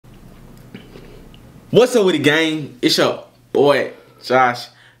What's up with the gang? It's your boy Josh,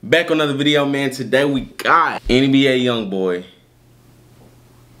 back on another video, man. Today we got NBA Youngboy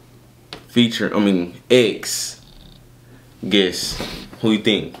X. Guess who you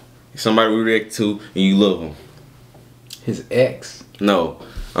think? Somebody we react to and you love him. His ex? No,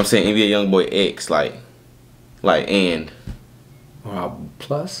 I'm saying NBA Youngboy X, like and.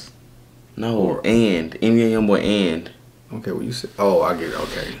 Plus? No, or and NBA Youngboy and. Okay, what you said? Oh, I get it.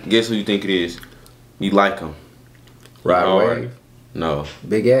 Okay. Guess who you think it is? You like him? Rod Wave? No.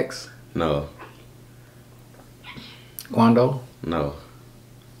 Big X? No. Quando? No.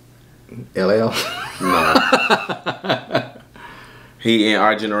 LL? No. He in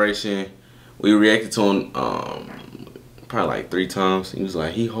our generation, we reacted to him probably like 3 times. He was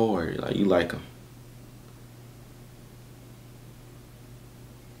like, he hard. Like, you like him.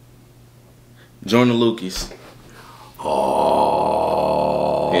 Joyner Lucas.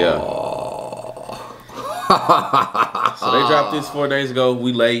 Oh. Yeah. So they dropped this 4 days ago.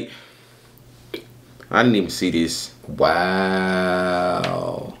 We late. I didn't even see this.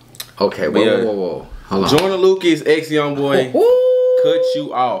 Wow. Okay, whoa. Hold on. Joyner Lucas, ex Youngboy, cut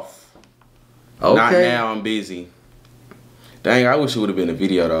you off. Okay. Not now, I'm busy. Dang, I wish it would have been a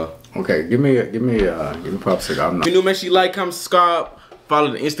video though. Okay, give me props. If you're new, make sure you like, comment, subscribe,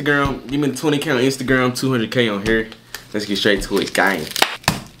 follow the Instagram. Give me the 20K on Instagram, 200K on here. Let's get straight to it, gang.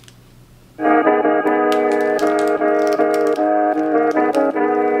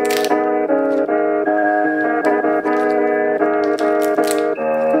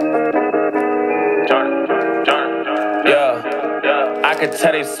 I could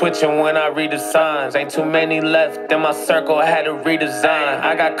tell they switching when I read the signs. Ain't too many left in my circle, I had to redesign.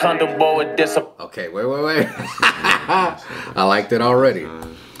 I got comfortable with this. Okay, wait. I liked it already.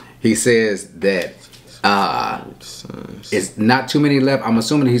 He says that it's not too many left. I'm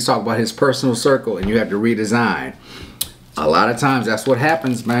assuming he's talking about his personal circle and you have to redesign. A lot of times that's what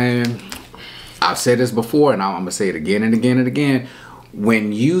happens, man. I've said this before and I'm gonna say it again and again and again.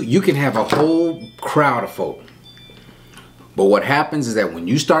 When you can have a whole crowd of folk, but what happens is that when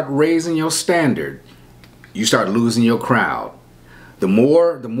you start raising your standard, you start losing your crowd. The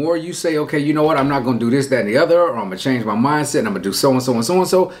more you say, okay, you know what, I'm not gonna do this, that, and the other, or I'm gonna change my mindset and I'm gonna do so and so and so and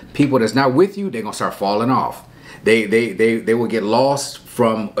so, people that's not with you, they're gonna start falling off. They will get lost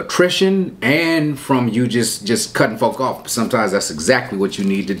from attrition and from you just cutting folk off. Sometimes that's exactly what you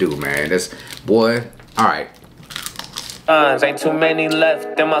need to do, man. That's, boy, all right. Ain't too many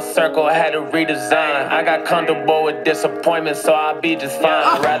left in my circle, I had to redesign. I got comfortable with disappointment, so I'll be just fine.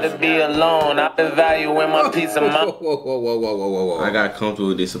 I'd rather be alone, I've been valuing my peace of mind. Whoa. I got comfortable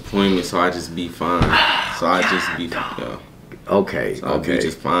with disappointment, so I just be fine. So I just be, yo. Okay, so okay. Be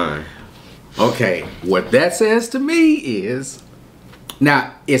just fine. Okay, what that says to me is,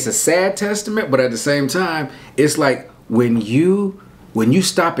 now it's a sad testament, but at the same time, it's like when you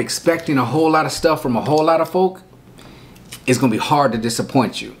stop expecting a whole lot of stuff from a whole lot of folk, it's gonna be hard to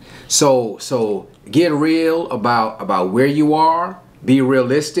disappoint you. So get real about where you are. Be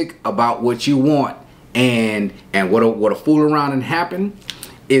realistic about what you want. And what'll fool around and happen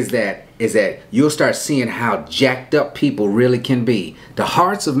is that you'll start seeing how jacked up people really can be. The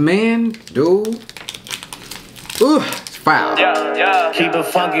hearts of men, dude. Ooh, it's foul. Yeah. Keep it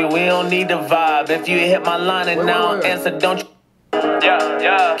funky, we don't need the vibe. If you hit my line and now answer, don't you?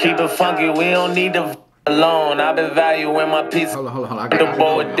 Yeah. Keep it funky, we don't need the alone. I've been valuing my peace. Hold on. I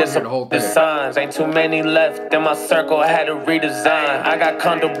the signs. Ain't too many left in my circle, I had to redesign. I got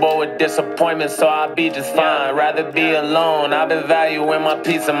comfortable with disappointment, so I'll be just fine. Rather be alone. I've been valuing my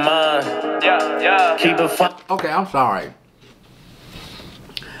peace of mind. Yeah. Keep it fun. Okay, I'm sorry.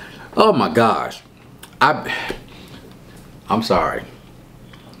 Oh my gosh. I'm sorry.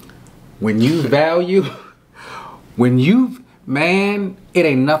 Man, it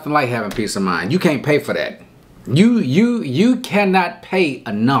ain't nothing like having peace of mind. You can't pay for that. You cannot pay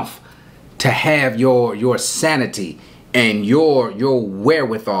enough to have your sanity and your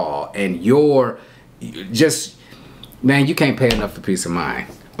wherewithal and man, you can't pay enough for peace of mind.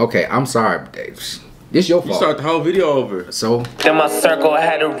 Okay, I'm sorry, Dave. This your fault. You start the whole video over. So in my circle, I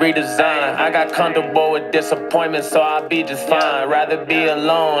had to redesign. I got comfortable with disappointment, so I'll be just fine. Rather be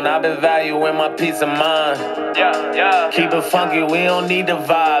alone. I've been valuing my peace of mind. Yeah. Keep it funky, we don't need the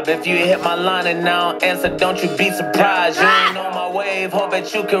vibe. If you hit my line and now answer, don't you be surprised. You ain't on my wave, hope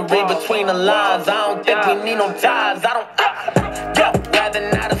that you can read between the lines. I don't think we need no ties. Rather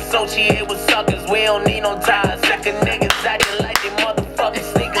not associate with suckers. We don't need no ties. Second niggas acting like they motherfucking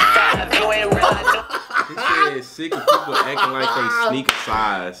sneakers size. You ain't realize. He said sick of people acting like they sneaker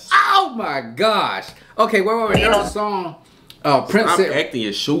size. Oh my gosh. Okay, wait. There's a song Prince Stop said, acting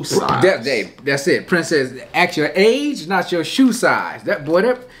your shoe size. that's it. Prince says, act your age, not your shoe size. That boy,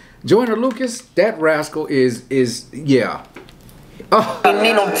 that Joyner Lucas, that rascal is yeah. Oh. Don't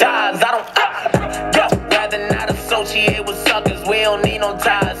need no ties, I don't rather not associate with suckers. We don't need no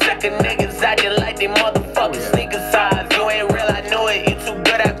ties. Sick of niggas acting like they motherfucking sneaker size. You ain't real, I know it. You too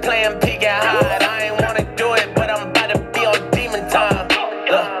good at playing peek and hide. I ain't wanna do it, but I'm about to be on demon time.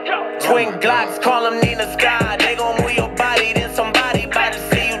 Twin Glocks, call them Nina Sky. They gon' move your body, then somebody about to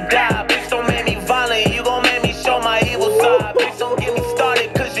see you die. Bitch, don't make me violent, you gon' make me show my evil side. Bitch, don't get me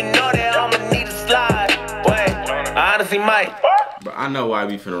started, cause you know that I'ma need a slide. Wait, I honestly might. But I know why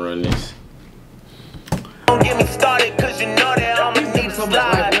we finna run this. Don't get me started, cause you know that I'ma need a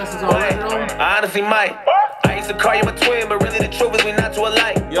slide. Wait, I honestly might. I used to call you my twin, but really the truth is we not too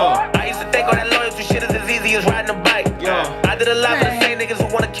alike. Yo. I used to think all that loyalty shit is as easy as riding a bike. Yo. I did a lot for the same niggas who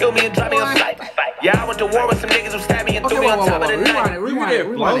wanna kill me and drive me on sight. Yeah, I went to war with some niggas who stabbed me and threw me on top of the night. Rewind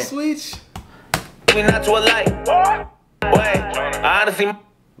it. Switch. We not too alike. Wait, I honestly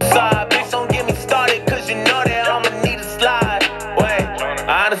side, bitch, don't get me started, cause you know that I'ma need a slide. Wait,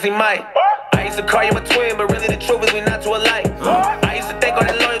 I honestly might. I used to call you my twin, but really the truth is we not too alike. I used to think all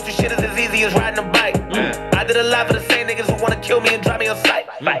that loyalty shit is as easy as riding a bike. I did a lot for the same niggas who wanna kill me and drive me on sight.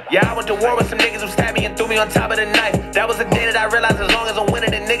 Yeah, I went to war with some niggas who stabbed me and threw me on top of the knife. That was the day that I realized as long as I'm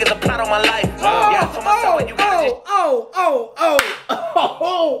winning, the niggas a plot on my life. Yeah, I told myself when you gotta just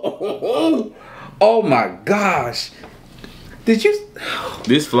Oh my gosh. Did you?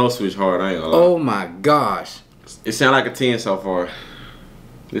 This flow switch hard, I ain't gonna lie. Oh my gosh. It sound like a 10 so far.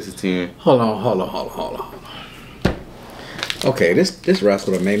 This is 10. Hold on. Okay, this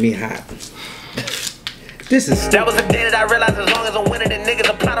rascal done made me hot. This is. That was the day that I realized as long as I'm winning, the niggas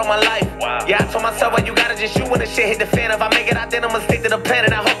a plot on my life. Yeah, I told myself, well, you gotta just shoot when the shit hit the fan. If I make it out, then I'ma stick to the plan.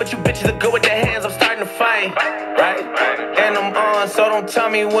 And I hope that you bitches are good with their hands. I'm starting to fight, right? And I'm on, so don't tell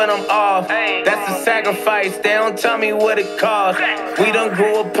me when I'm off. That's the sacrifice, they don't tell me what it costs. We done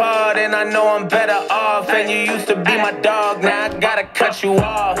grew apart, and I know I'm better off. And you used to be my dog, now I gotta cut you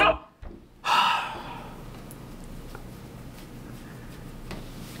off.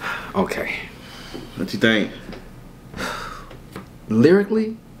 Okay. What you think?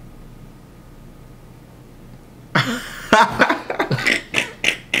 Lyrically?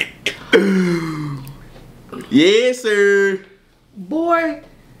 Yes, sir. Boy.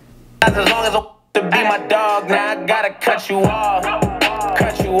 As long as I'm to be my dog, now I gotta cut you off.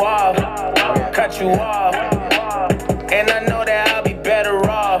 Cut you off. Cut you off. And I know that I'll be better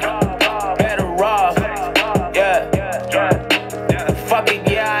off. Better off. Yeah. Fuck it,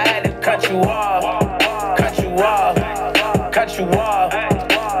 yeah, I had to cut you off. Cut you off. Cut you off.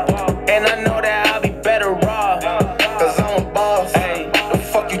 And I know that I'll be better off. Cause I'm a boss. Hey, the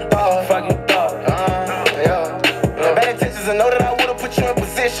fuck you thought? Fuck you thought. Yeah. Bad intentions, I know that I would've put you in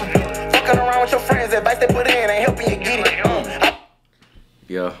position. Fucking around with your friends, advice they put in ain't helping you get it.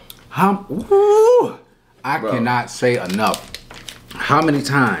 Yeah. I cannot say enough how many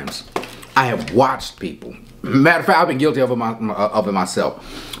times I have watched people. Matter of fact, I've been guilty of it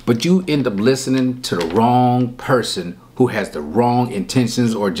myself. But you end up listening to the wrong person who has the wrong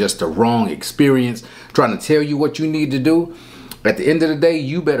intentions or just the wrong experience, trying to tell you what you need to do. At the end of the day,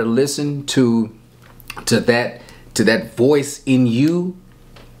 you better listen to that voice in you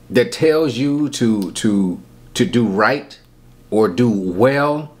that tells you to do right or do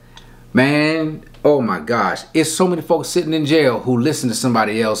well. Man, oh my gosh, it's so many folks sitting in jail who listen to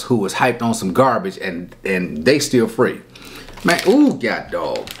somebody else who was hyped on some garbage and they still free. Man, ooh, god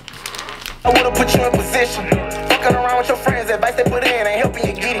dog. I would've put you in position. Fucking around with your friends, advice they put in ain't helping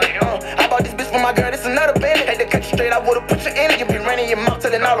you get it. I bought this bitch for my girl, this another baby. Had to cut you straight, I would've put you in it. You be running your mouth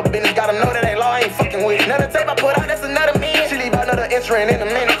telling all the business. Gotta know that ain't law, I ain't fucking with it. Another tape I put out, that's another man. She leave another entry in a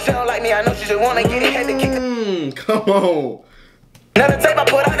minute. She don't like me, I know she just wanna get it. Had to kick the Come on. Another tape I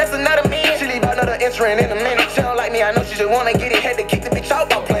put out, that's another man. She leave another entry in a minute. She don't like me, I know she just wanna get it. Had to kick the bitch out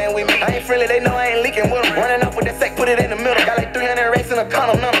by playing with me. I ain't friendly, they know I ain't leaking with them. Running off with that sack, put it in the middle. Got like 300 racks in a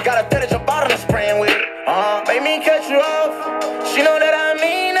condom number. Got a 30 jump out and spraying with it. Make me cut you off. She know that I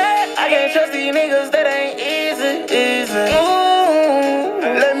mean it. I can't trust these niggas, that ain't easy.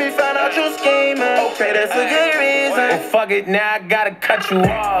 Let me find out you scheming. Okay, that's a good reason. Well, fuck it, now I gotta cut you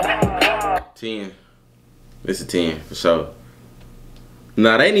off. 10. This is 10 for sure.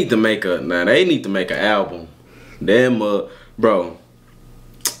 Now they need to make an album. Them bro.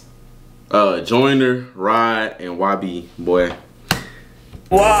 Joyner, Rod, and YB, boy.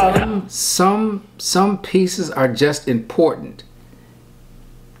 Wow. Some pieces are just important.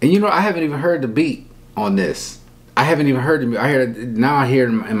 And you know, I haven't even heard the beat on this. I haven't even heard the beat. I hear it now. I hear it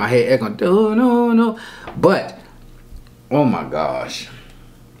in my head echoing, "Oh no, no." But Oh my gosh.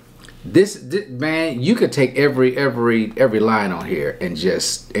 This man, you could take every line on here and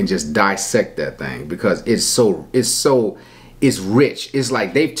just dissect that thing, because it's rich. It's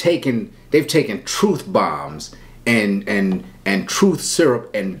like they've taken truth bombs and truth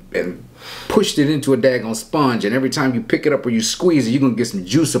syrup and pushed it into a daggone sponge, and every time you pick it up or you squeeze it, you're gonna get some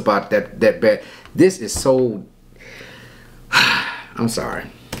juice about that bad. This is so I'm sorry.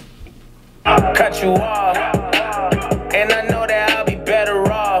 Cut you off, and I know that I'll be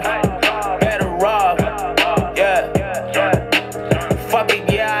better off. Yeah. Fuck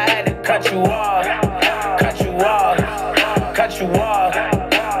it, yeah, I had to cut you off.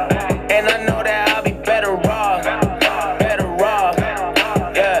 And I know that I'll be better off.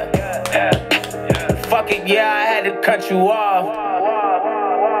 Yeah. Fuck it, yeah, I had to cut you off.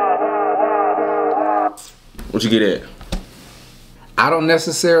 What you get at? I don't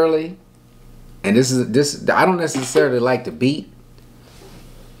necessarily, and I don't necessarily like the beat,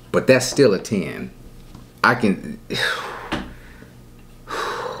 but that's still a 10. I can,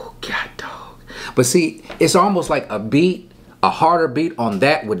 God dog. But see, it's almost like a harder beat on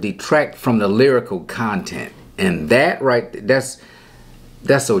that would detract from the lyrical content, and that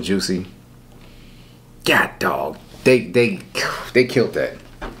that's so juicy. God dog, they killed that.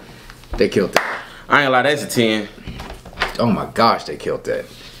 They killed that. I ain't lie, that's a 10. Oh my gosh, they killed that.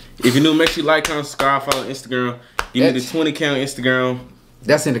 If you're new, make sure you like, comment, subscribe, follow Instagram. You need a 20K on Instagram.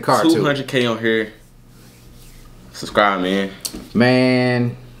 That's in the car too. 200K on here. Subscribe, man.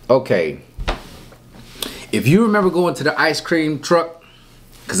 Man, okay. If you remember going to the ice cream truck,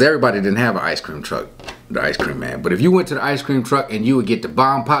 because everybody didn't have an ice cream truck, the ice cream man. But if you went to the ice cream truck and you would get the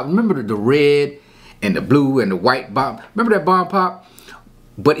bomb pop, remember the red and the blue and the white bomb? Remember that bomb pop?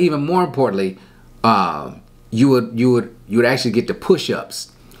 But even more importantly, you would actually get the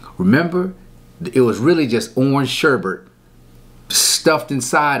push-ups. Remember, it was really just orange sherbet stuffed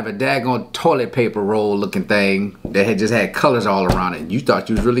inside of a daggone toilet paper roll looking thing that had just had colors all around it. You thought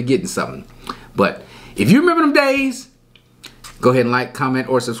you was really getting something. But if you remember them days, go ahead and like, comment,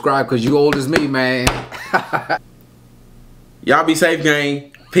 or subscribe, because you old as me, man. Y'all be safe,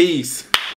 gang. Peace.